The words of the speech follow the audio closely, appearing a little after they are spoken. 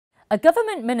A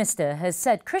government minister has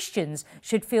said Christians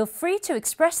should feel free to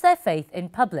express their faith in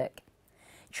public.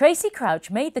 Tracy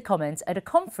Crouch made the comments at a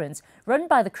conference run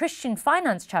by the Christian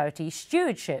finance charity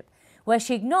Stewardship, where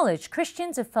she acknowledged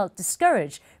Christians have felt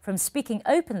discouraged from speaking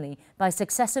openly by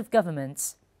successive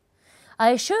governments.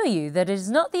 "I assure you that it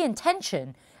is not the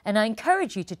intention, and I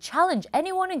encourage you to challenge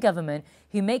anyone in government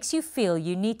who makes you feel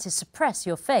you need to suppress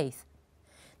your faith."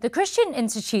 The Christian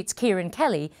Institute's Kieran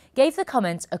Kelly gave the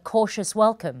comments a cautious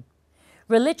welcome.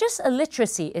 Religious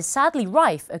illiteracy is sadly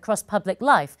rife across public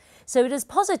life, so it is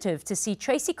positive to see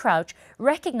Tracy Crouch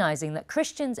recognising that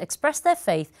Christians express their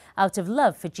faith out of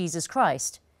love for Jesus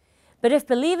Christ. But if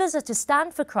believers are to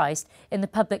stand for Christ in the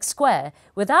public square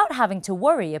without having to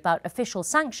worry about official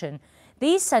sanction,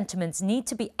 these sentiments need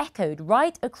to be echoed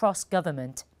right across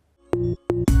government.